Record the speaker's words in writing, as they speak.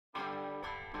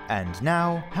And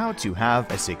now, how to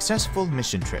have a successful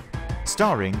mission trip,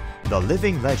 starring the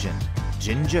living legend,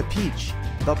 Ginger Peach,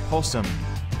 the Possum,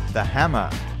 the Hammer,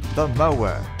 the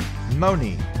Mower,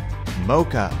 Moni,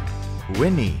 Mocha,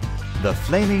 Winnie, the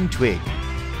Flaming Twig,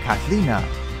 Kathlina,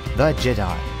 the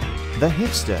Jedi, the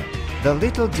Hipster, the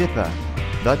Little Dipper,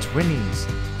 the Twinnies,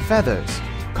 Feathers,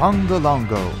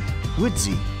 Congo-Longo,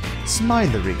 Woodsy,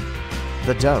 Smilery,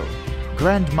 the Doe,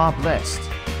 Grandma Blessed,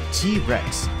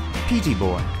 T-Rex, Petey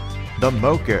Boy, the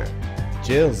Moker,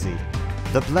 Jilzy,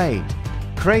 the Blade,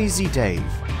 Crazy Dave,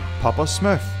 Papa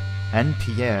Smurf, and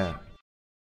Pierre.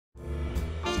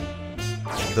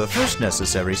 The first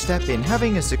necessary step in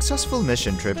having a successful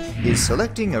mission trip is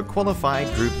selecting a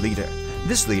qualified group leader.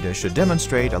 This leader should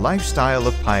demonstrate a lifestyle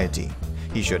of piety.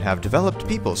 He should have developed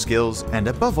people skills, and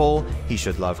above all, he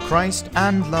should love Christ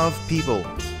and love people.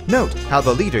 Note how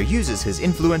the leader uses his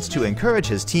influence to encourage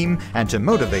his team and to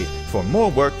motivate for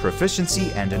more work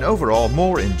proficiency and an overall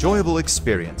more enjoyable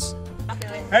experience.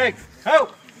 Hey, ho!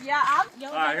 Yeah,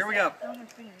 all right, here we go.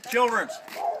 Children's,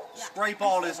 scrape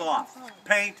all this off.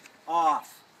 Paint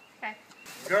off. Okay.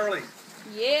 Girlies.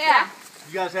 Yeah.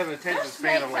 You guys have an attention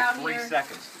span of like 3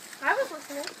 seconds. I was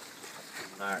listening.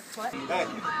 All right. What? Hey,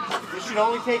 this should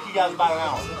only take you guys about an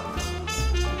hour.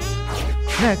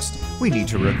 Next, we need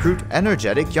to recruit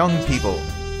energetic young people.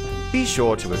 Be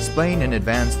sure to explain in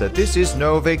advance that this is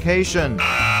no vacation.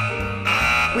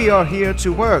 We are here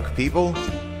to work, people.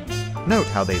 Note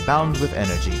how they bound with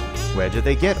energy. Where do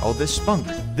they get all this spunk,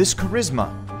 this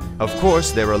charisma? Of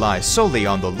course, they rely solely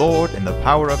on the Lord and the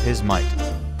power of His might.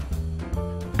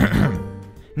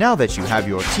 Now that you have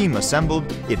your team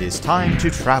assembled, it is time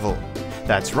to travel.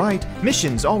 That's right,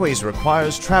 missions always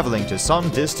requires traveling to some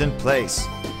distant place.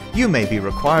 You may be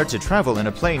required to travel in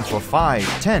a plane for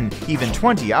 5, 10, even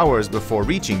 20 hours before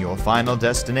reaching your final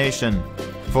destination.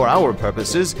 For our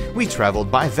purposes, we traveled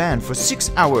by van for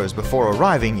 6 hours before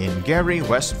arriving in Gary,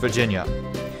 West Virginia.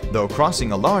 Though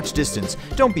crossing a large distance,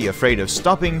 don't be afraid of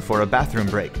stopping for a bathroom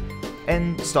break,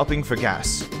 and stopping for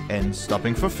gas, and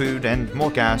stopping for food and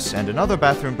more gas, and another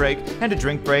bathroom break, and a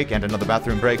drink break, and another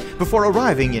bathroom break, before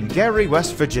arriving in Gary,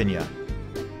 West Virginia.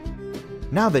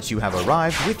 Now that you have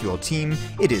arrived with your team,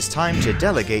 it is time to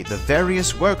delegate the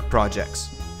various work projects.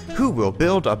 Who will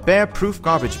build a bear-proof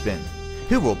garbage bin?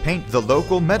 Who will paint the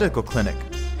local medical clinic?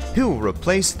 Who will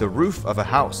replace the roof of a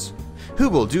house? Who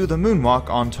will do the moonwalk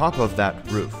on top of that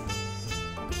roof?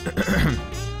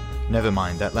 Never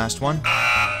mind that last one.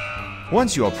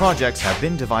 Once your projects have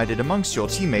been divided amongst your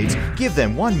teammates, give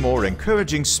them one more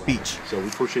encouraging speech. So we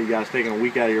appreciate you guys taking a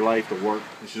week out of your life to work.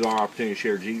 This is our opportunity to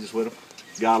share Jesus with them.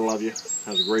 God love you,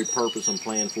 has a great purpose and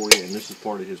plan for you, and this is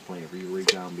part of His plan for you to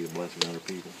reach out and be a blessing to other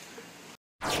people.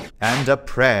 And a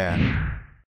prayer.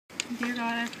 Dear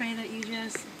God, I pray that you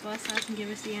just bless us and give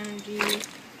us the energy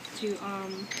to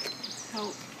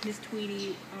help Miss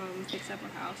Tweety fix up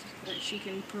her house so that she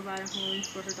can provide a home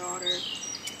for her daughter.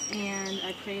 And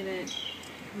I pray that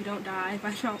we don't die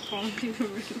by not falling through the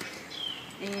roof.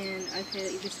 And I pray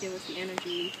that you just give us the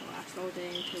energy to last all day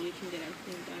until we can get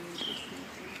everything done in Jesus' name.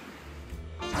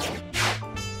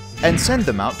 And send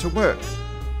them out to work.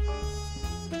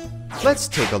 Let's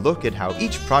take a look at how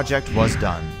each project was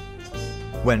done.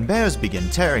 When bears begin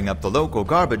tearing up the local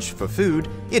garbage for food,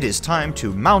 it is time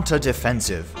to mount a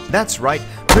defensive. That's right,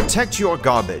 protect your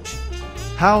garbage.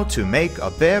 How to make a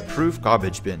bear-proof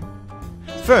garbage bin.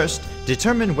 First,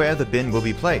 determine where the bin will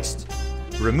be placed.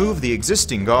 Remove the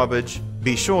existing garbage.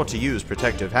 Be sure to use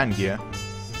protective handgear.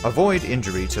 Avoid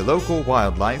injury to local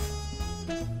wildlife.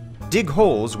 Dig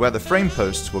holes where the frame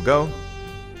posts will go.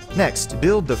 Next,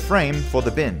 build the frame for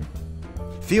the bin.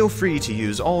 Feel free to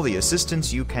use all the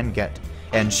assistance you can get,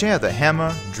 and share the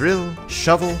hammer, drill,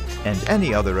 shovel, and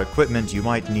any other equipment you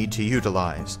might need to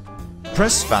utilize.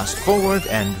 Press fast forward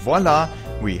and voila,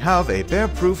 we have a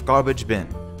bear-proof garbage bin.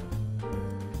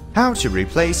 How to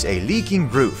replace a leaking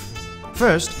roof.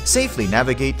 First, safely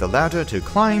navigate the ladder to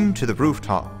climb to the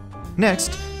rooftop.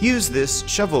 Next, use this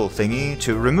shovel thingy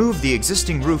to remove the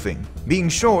existing roofing, being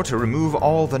sure to remove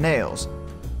all the nails.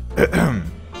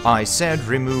 I said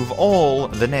remove all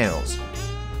the nails.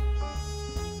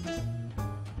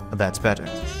 That's better.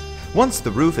 Once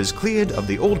the roof is cleared of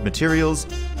the old materials,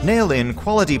 nail in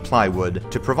quality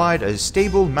plywood to provide a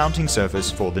stable mounting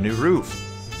surface for the new roof.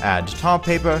 Add tar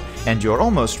paper, and you're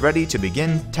almost ready to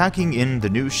begin tacking in the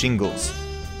new shingles.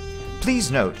 Please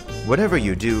note, whatever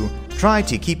you do, try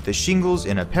to keep the shingles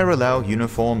in a parallel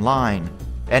uniform line.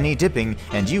 Any dipping,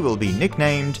 and you will be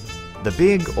nicknamed the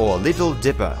Big or Little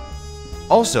Dipper.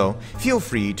 Also, feel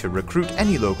free to recruit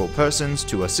any local persons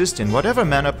to assist in whatever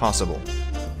manner possible.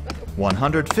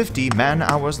 150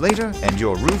 man-hours later, and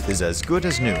your roof is as good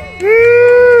as new.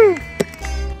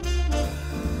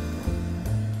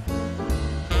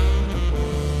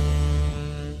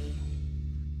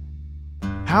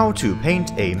 How to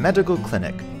paint a medical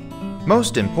clinic.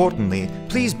 Most importantly,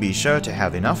 please be sure to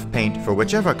have enough paint for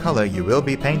whichever color you will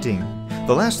be painting.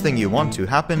 The last thing you want to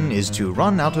happen is to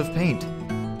run out of paint.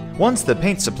 Once the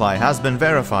paint supply has been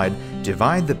verified,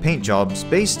 divide the paint jobs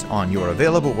based on your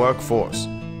available workforce.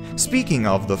 Speaking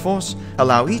of the force,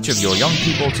 allow each of your young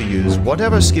people to use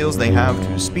whatever skills they have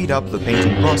to speed up the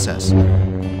painting process.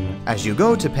 As you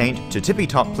go to paint to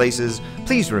tippy-top places,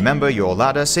 please remember your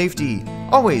ladder safety.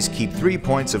 Always keep 3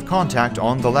 points of contact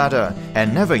on the ladder,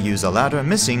 and never use a ladder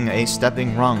missing a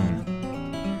stepping rung.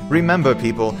 Remember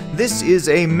people, this is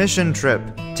a mission trip.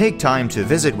 Take time to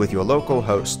visit with your local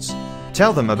hosts.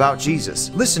 Tell them about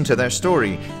Jesus, listen to their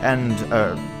story, and,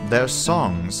 their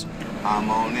songs. I'm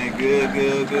on that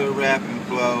good rapping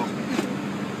flow.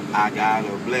 I got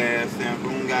a blessing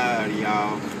from God,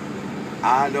 y'all.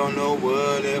 I don't know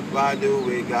what if I do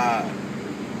with God.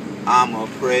 I'ma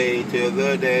pray till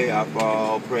the day I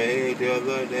fall, pray till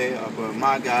the day I fall.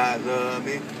 My God love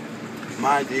me,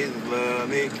 my Jesus love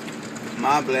me,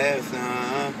 my blessing.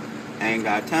 Ain't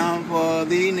got time for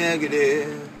the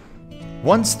negative.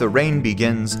 Once the rain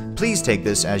begins, please take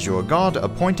this as your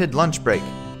God-appointed lunch break.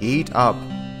 Eat up.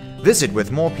 Visit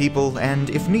with more people and,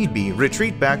 if need be,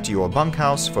 retreat back to your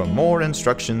bunkhouse for more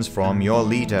instructions from your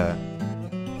leader.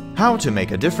 How to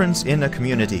make a difference in a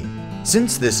community.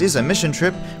 Since this is a mission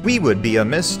trip, we would be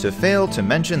amiss to fail to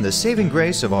mention the saving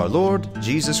grace of our Lord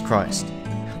Jesus Christ.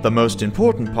 The most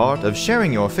important part of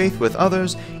sharing your faith with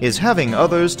others is having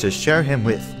others to share Him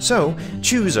with, so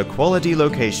choose a quality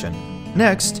location.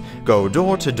 Next, go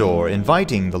door to door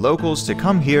inviting the locals to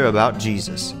come hear about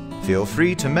Jesus. Feel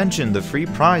free to mention the free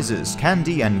prizes,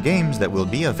 candy, and games that will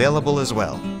be available as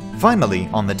well. Finally,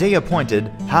 on the day appointed,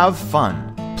 have fun.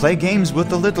 Play games with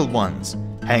the little ones.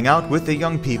 Hang out with the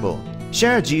young people.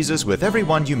 Share Jesus with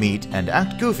everyone you meet and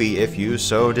act goofy if you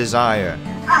so desire.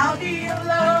 I'll be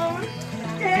alone,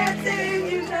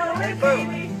 dancing, you know it,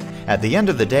 baby. At the end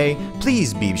of the day,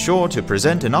 please be sure to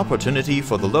present an opportunity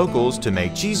for the locals to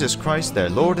make Jesus Christ their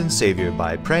Lord and Savior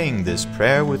by praying this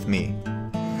prayer with me.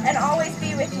 And always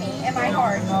be with me in my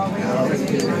heart.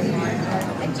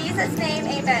 In Jesus' name,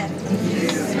 amen.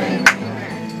 Okay.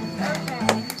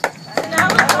 Now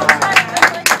let's go.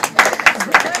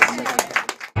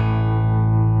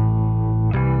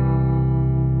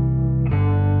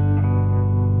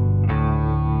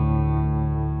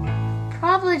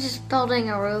 Probably just building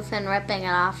a roof and ripping it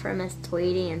off for Miss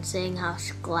Tweedy and seeing how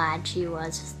glad she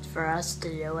was for us to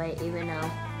do it, even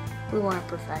though we weren't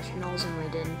professionals and we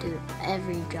didn't do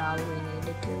every job we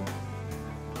needed to.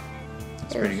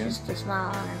 It was just a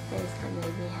smile on her face that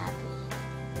made me happy.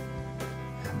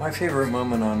 My favorite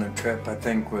moment on the trip, I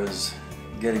think, was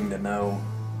getting to know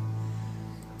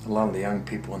a lot of the young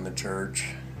people in the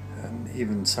church and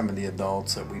even some of the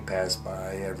adults that we pass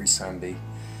by every Sunday.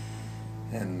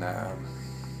 And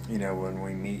you know, when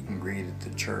we meet and greet at the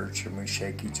church and we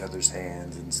shake each other's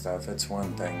hands and stuff, it's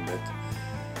one thing, but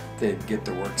they get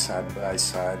to work side by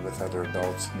side with other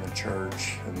adults in the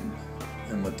church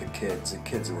and with the kids. The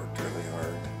kids worked really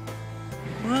hard.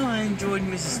 Well, I enjoyed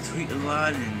Mrs. Tweet a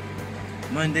lot, and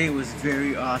Monday was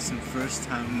very awesome. First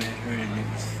time I met her, and it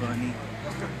was funny.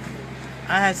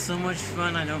 I had so much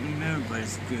fun I don't remember, but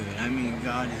it's good. I mean,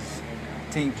 God is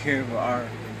taking care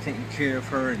of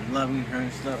her and loving her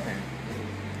and stuff, and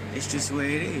it's just the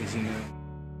way it is, you know.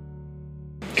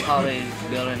 Probably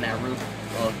building that roof,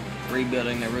 or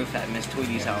rebuilding the roof at Miss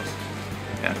Tweedy's house.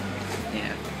 Yeah.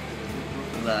 Yeah.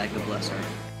 Like to bless her.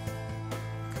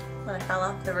 When I fell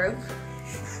off the roof.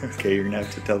 Okay, you're gonna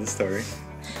have to tell the story.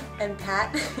 And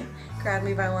Pat grabbed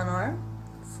me by one arm,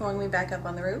 swung me back up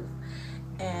on the roof,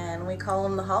 and we call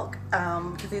him the Hulk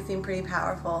because he seemed pretty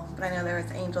powerful. But I know there was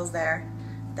angels there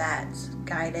that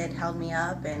held me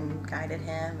up and guided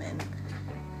him. And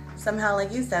somehow,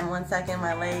 like you said, 1 second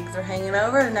my legs are hanging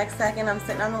over, the next second I'm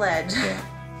sitting on the ledge. Yeah.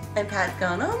 And Pat's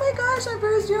going, "Oh my gosh, I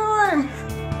bruised your arm."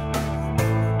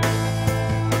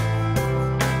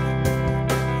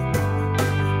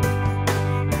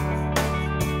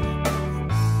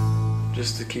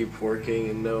 Just to keep working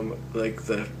and know, like,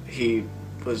 the heat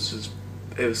was just,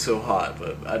 it was so hot,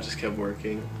 but I just kept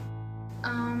working.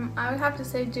 I would have to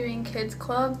say doing Kids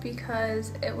Club,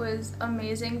 because it was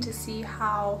amazing to see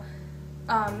how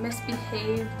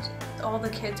misbehaved all the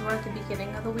kids were at the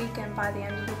beginning of the week, and by the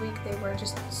end of the week they were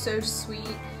just so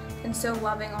sweet and so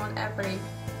loving on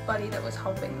everybody that was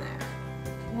helping there.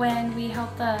 When we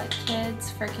help the kids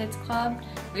for Kids Club,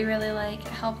 we really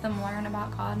help them learn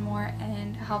about God more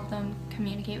and help them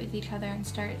communicate with each other and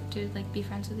start to be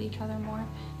friends with each other more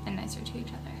and nicer to each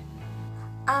other.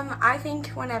 I think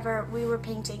whenever we were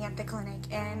painting at the clinic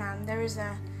and there was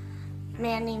a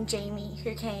man named Jamie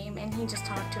who came and he just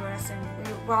talked to us, and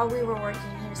while we were working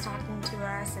he was talking to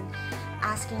us and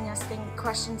asking us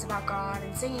questions about God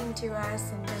and singing to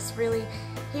us, and just really,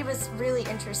 he was really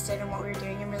interested in what we were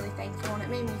doing and really thankful, and it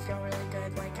made me feel really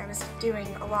good, like I was doing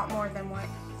a lot more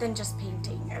than just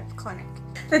painting at the clinic.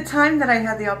 The time that I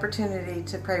had the opportunity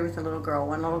to pray with a little girl,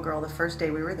 one little girl, the first day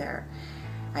we were there,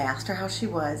 I asked her how she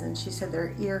was, and she said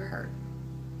their ear hurt.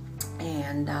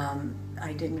 And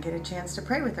I didn't get a chance to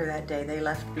pray with her that day. They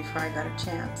left before I got a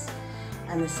chance.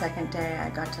 And the second day I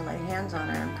got to lay hands on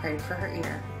her and prayed for her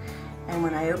ear. And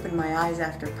when I opened my eyes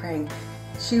after praying,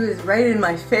 she was right in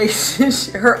my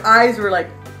face. Her eyes were like...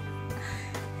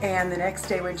 And the next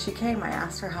day when she came, I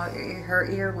asked her how her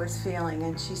ear was feeling,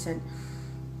 and she said,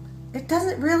 it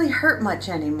doesn't really hurt much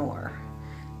anymore.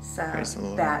 So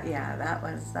that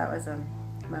was a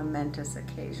momentous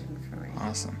occasion for me.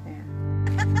 Awesome.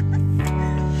 Yeah.